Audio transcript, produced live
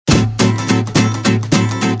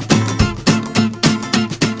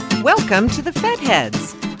Welcome to the Fed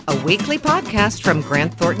Heads, a weekly podcast from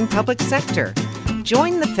Grant Thornton Public Sector.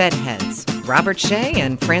 Join the Fed Heads, Robert Shea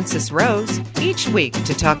and Francis Rose, each week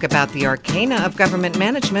to talk about the arcana of government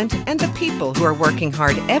management and the people who are working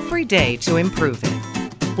hard every day to improve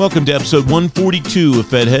it. Welcome to episode 142 of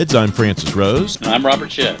Fed Heads. I'm Francis Rose. And I'm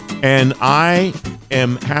Robert Shea. And I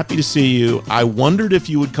am happy to see you. I wondered if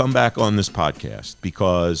you would come back on this podcast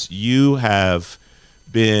because you have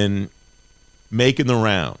been making the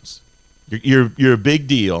rounds. You're a big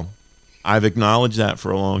deal. I've acknowledged that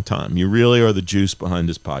for a long time. You really are the juice behind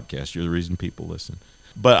this podcast. You're the reason people listen.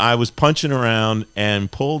 But I was punching around and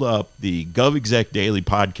pulled up the GovExec Daily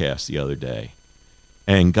podcast the other day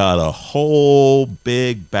and got a whole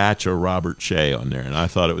big batch of Robert Shea on there, and I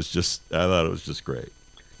thought it was just great.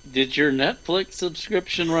 Did your Netflix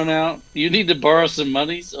subscription run out? You need to borrow some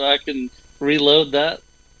money so I can reload that?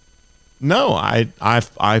 No, I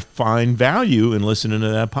find value in listening to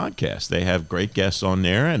that podcast. They have great guests on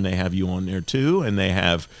there, and they have you on there too, and they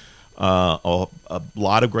have a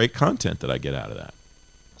lot of great content that I get out of that.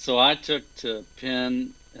 So I took to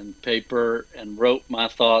pen and paper and wrote my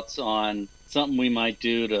thoughts on something we might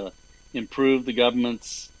do to improve the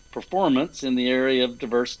government's performance in the area of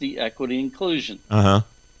diversity, equity, inclusion. Uh-huh.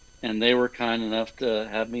 And they were kind enough to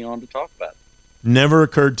have me on to talk about it. Never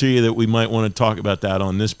occurred to you that we might want to talk about that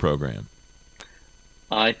on this program?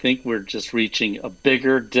 I think we're just reaching a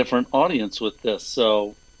bigger, different audience with this.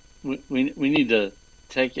 So we need to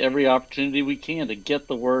take every opportunity we can to get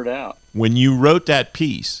the word out. When you wrote that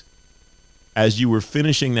piece, as you were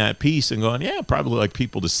finishing that piece and going, yeah, probably like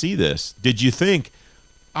people to see this, did you think,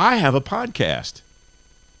 I have a podcast?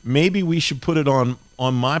 Maybe we should put it on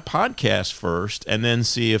my podcast first and then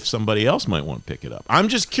see if somebody else might want to pick it up. I'm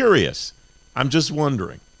just curious. I'm just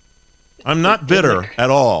wondering. I'm not bitter at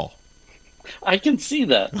all. I can see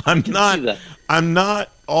that. I'm not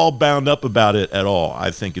all bound up about it at all.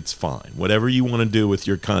 I think it's fine. Whatever you want to do with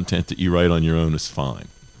your content that you write on your own is fine.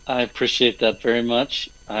 I appreciate that very much.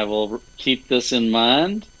 I will keep this in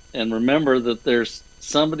mind and remember that there's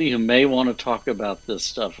somebody who may want to talk about this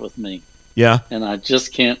stuff with me. Yeah. And I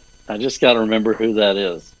just got to remember who that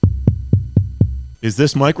is. Is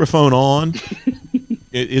this microphone on?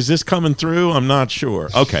 Is this coming through? I'm not sure.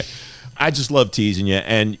 Okay. I just love teasing you,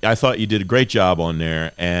 and I thought you did a great job on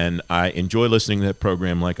there, and I enjoy listening to that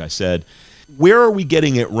program, like I said. Where are we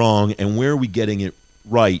getting it wrong, and where are we getting it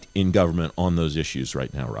right in government on those issues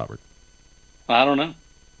right now, Robert? I don't know.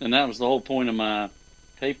 And that was the whole point of my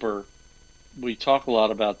paper. We talk a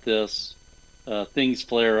lot about this. Things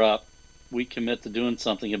flare up. We commit to doing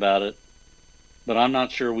something about it. But I'm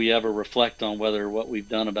not sure we ever reflect on whether what we've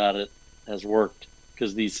done about it has worked,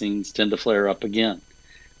 because these things tend to flare up again.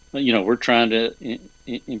 You know, we're trying to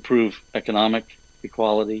improve economic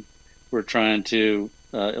equality. We're trying to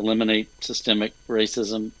eliminate systemic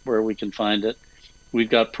racism where we can find it. We've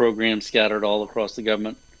got programs scattered all across the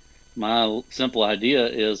government. My simple idea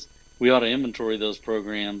is we ought to inventory those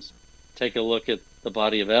programs, take a look at the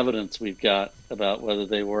body of evidence we've got about whether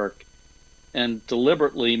they work, and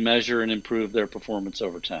deliberately measure and improve their performance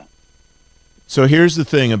over time. So here's the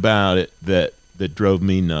thing about it that drove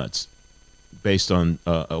me nuts, based on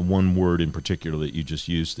one word in particular that you just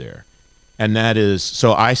used there. And that is,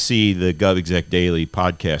 so I see the GovExec Daily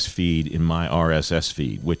podcast feed in my RSS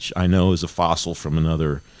feed, which I know is a fossil from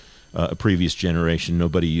another a previous generation.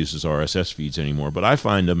 Nobody uses RSS feeds anymore, but I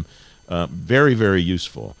find them very, very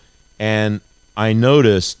useful. And I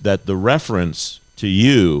noticed that the reference to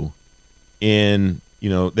you in,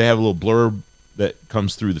 they have a little blurb that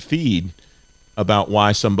comes through the feed about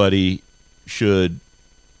why somebody should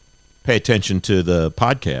pay attention to the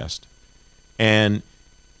podcast. And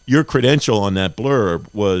your credential on that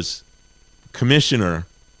blurb was commissioner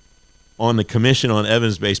on the Commission on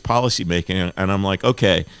Evidence-Based Policymaking. And I'm like,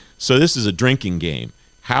 okay, so this is a drinking game.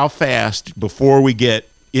 How fast before we get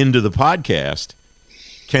into the podcast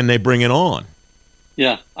can they bring it on?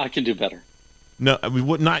 Yeah, I can do better. No, we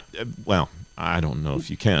would not. Well, I don't know if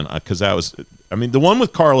you can, because the one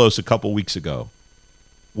with Carlos a couple weeks ago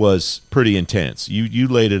was pretty intense. You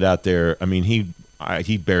laid it out there. I mean,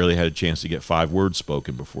 he barely had a chance to get 5 words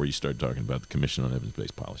spoken before you started talking about the Commission on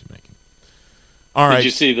Evidence-Based Policymaking. All right. Did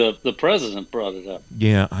you see the president brought it up?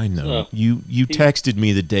 Yeah, I know. So you texted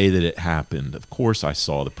me the day that it happened. Of course, I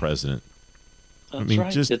saw the president. That's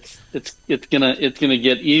right. It's gonna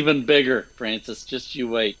get even bigger, Francis. Just you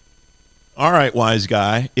wait. All right, wise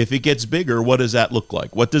guy. If it gets bigger, what does that look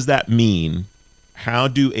like? What does that mean? How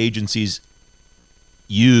do agencies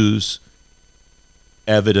use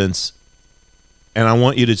evidence? And I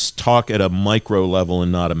want you to talk at a micro level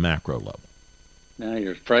and not a macro level. Now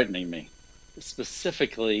you're frightening me.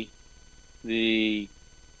 Specifically, the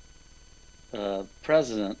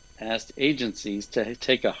president asked agencies to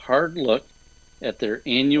take a hard look at their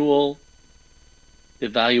annual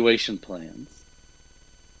evaluation plans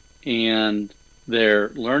and their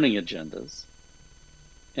learning agendas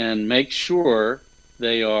and make sure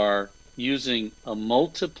they are using a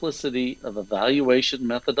multiplicity of evaluation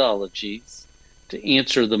methodologies to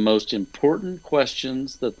answer the most important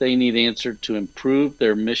questions that they need answered to improve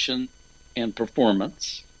their mission and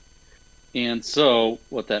performance. And so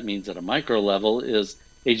what that means at a micro level is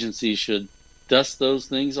agencies should dust those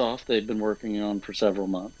things off they've been working on for several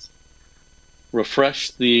months,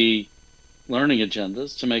 refresh the learning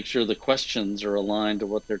agendas to make sure the questions are aligned to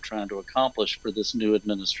what they're trying to accomplish for this new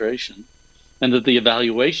administration, and that the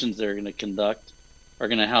evaluations they're going to conduct are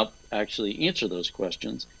going to help actually answer those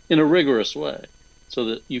questions in a rigorous way so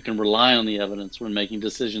that you can rely on the evidence when making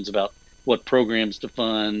decisions about what programs to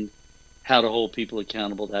fund, how to hold people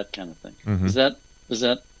accountable, that kind of thing. Mm-hmm. Is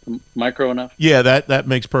that micro enough? Yeah, that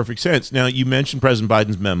makes perfect sense. Now, you mentioned President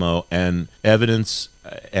Biden's memo, and evidence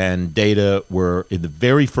and data were in the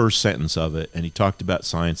very first sentence of it, and he talked about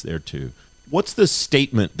science there too. What's the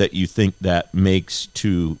statement that you think that makes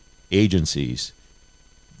to agencies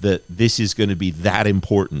that this is going to be that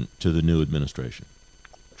important to the new administration?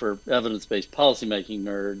 For evidence-based policymaking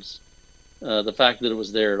nerds, the fact that it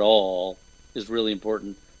was there at all is really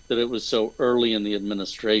important, that it was so early in the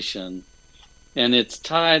administration. And it's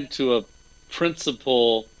tied to a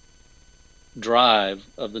principal drive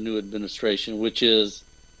of the new administration, which is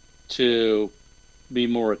to be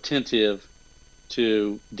more attentive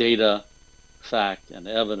to data, fact, and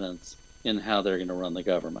evidence in how they're going to run the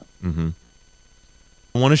government. Mm-hmm.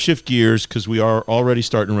 I want to shift gears because we are already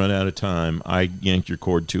starting to run out of time. I yanked your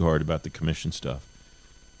cord too hard about the commission stuff.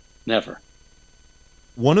 Never.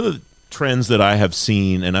 One of the trends that I have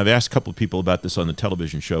seen, and I've asked a couple of people about this on the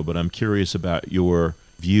television show, but I'm curious about your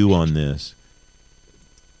view on this.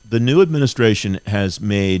 The new administration has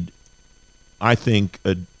made, I think,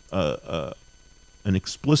 an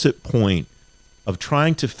explicit point of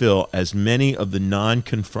trying to fill as many of the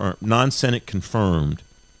non-Senate confirmed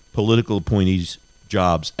political appointees'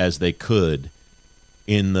 jobs as they could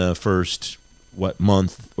in the first,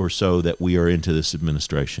 month or so that we are into this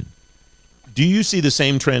administration. Do you see the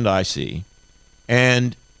same trend I see?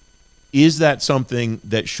 And is that something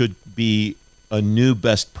that should be a new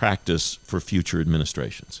best practice for future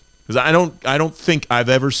administrations? Because I don't think I've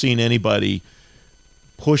ever seen anybody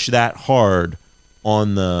push that hard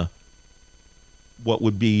on the what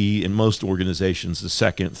would be in most organizations the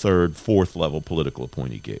second, third, fourth level political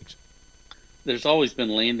appointee gigs. There's always been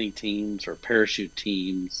landing teams or parachute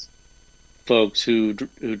teams, folks who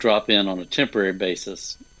drop in on a temporary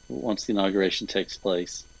basis once the inauguration takes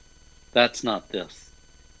place. That's not this.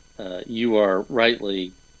 You are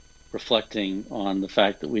rightly reflecting on the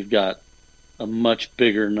fact that we've got a much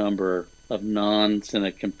bigger number of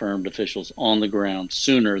non-Senate confirmed officials on the ground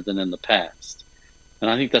sooner than in the past. And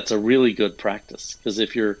I think that's a really good practice, because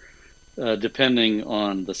if you're depending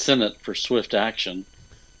on the Senate for swift action,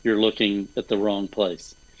 you're looking at the wrong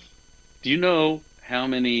place. Do you know how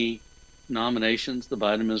many nominations the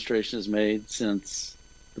Biden administration has made since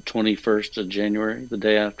the 21st of January, the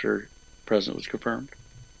day after the president was confirmed?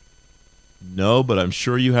 No, but I'm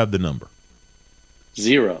sure you have the number.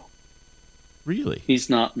 0. Really? He's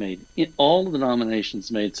not made. All of the nominations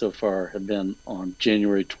made so far have been on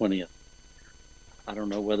January 20th. I don't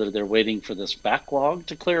know whether they're waiting for this backlog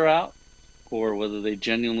to clear out or whether they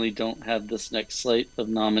genuinely don't have this next slate of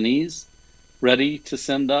nominees ready to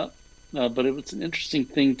send up. But it was an interesting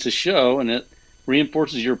thing to show, and it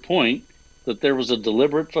reinforces your point that there was a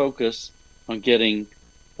deliberate focus on getting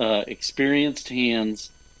experienced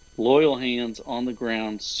hands, loyal hands on the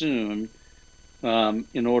ground soon,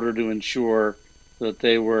 in order to ensure that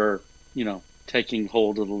they were, taking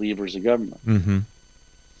hold of the levers of government. Mm-hmm.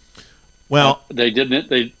 Well,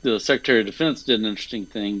 the Secretary of Defense did an interesting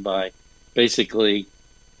thing by basically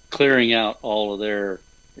clearing out all of their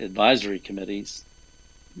advisory committees,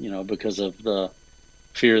 because of the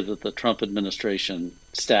fear that the Trump administration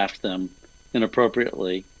staffed them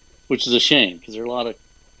inappropriately, which is a shame, because there are a lot of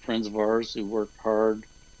friends of ours who worked hard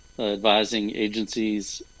advising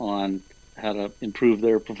agencies on how to improve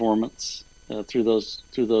their performance through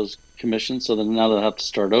those commissions. So then now they'll have to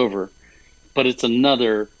start over. But it's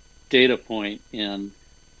another data point in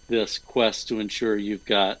this quest to ensure you've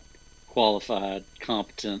got qualified,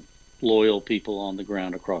 competent, loyal people on the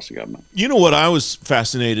ground across the government. You know what I was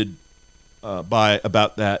fascinated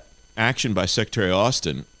about that action by Secretary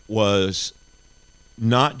Austin was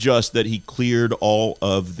not just that he cleared all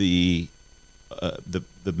of the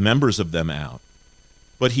members of them out,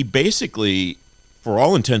 But he basically, for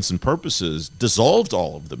all intents and purposes, dissolved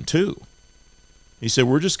all of them too. He said,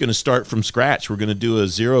 we're just going to start from scratch. We're going to do a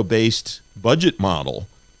zero-based budget model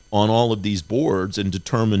on all of these boards and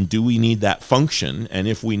determine, do we need that function? And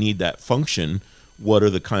if we need that function, what are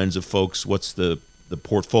the kinds of folks, what's the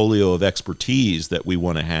portfolio of expertise that we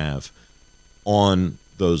want to have on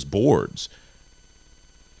those boards?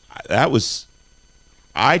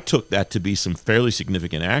 I took that to be some fairly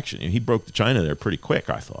significant action. He broke the China there pretty quick,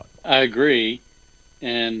 I thought. I agree.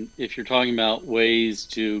 And if you're talking about ways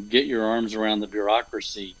to get your arms around the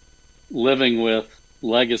bureaucracy, living with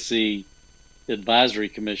legacy advisory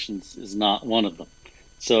commissions is not one of them.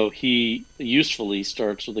 So he usefully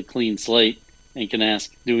starts with a clean slate and can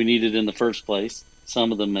ask, do we need it in the first place?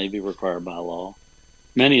 Some of them may be required by law.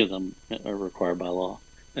 Many of them are required by law.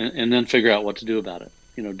 And then figure out what to do about it.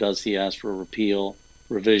 Does he ask for a repeal,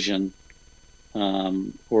 revision,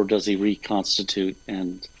 or does he reconstitute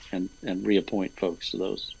and reappoint folks to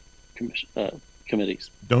those committees?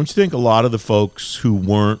 Don't you think a lot of the folks who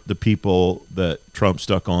weren't the people that Trump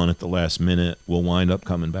stuck on at the last minute will wind up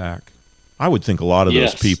coming back? I would think a lot of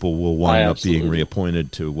those people will wind up being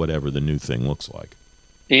reappointed to whatever the new thing looks like.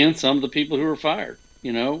 And some of the people who were fired.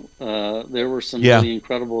 There were some really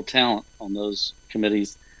incredible talent on those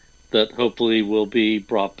committees that hopefully will be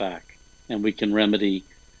brought back, and we can remedy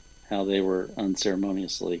how they were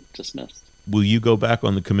unceremoniously dismissed. Will you go back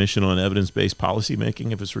on the Commission on Evidence-Based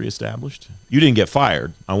Policymaking if it's reestablished? You didn't get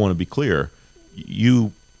fired. I want to be clear.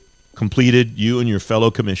 You and your fellow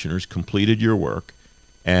commissioners completed your work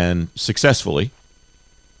and successfely,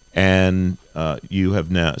 and you have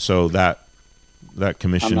now. So that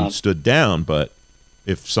commission stood down. But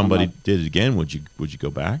if somebody did it again, would you go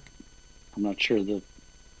back? I'm not sure that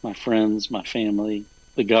my friends, my family,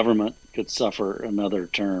 the government could suffer another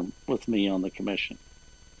term with me on the commission.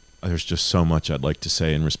 There's just so much I'd like to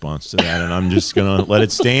say in response to that, and I'm just going to let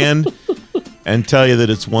it stand and tell you that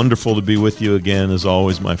it's wonderful to be with you again, as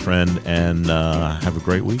always, my friend, and have a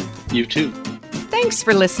great week. You too. Thanks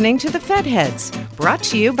for listening to The Fed Heads, brought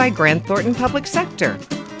to you by Grant Thornton Public Sector.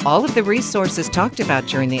 All of the resources talked about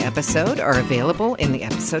during the episode are available in the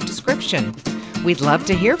episode description. We'd love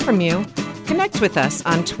to hear from you. Connect with us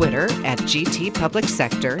on Twitter at GT Public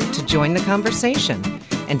Sector to join the conversation.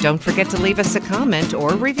 And don't forget to leave us a comment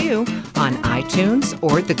or review on iTunes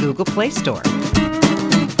or the Google Play Store.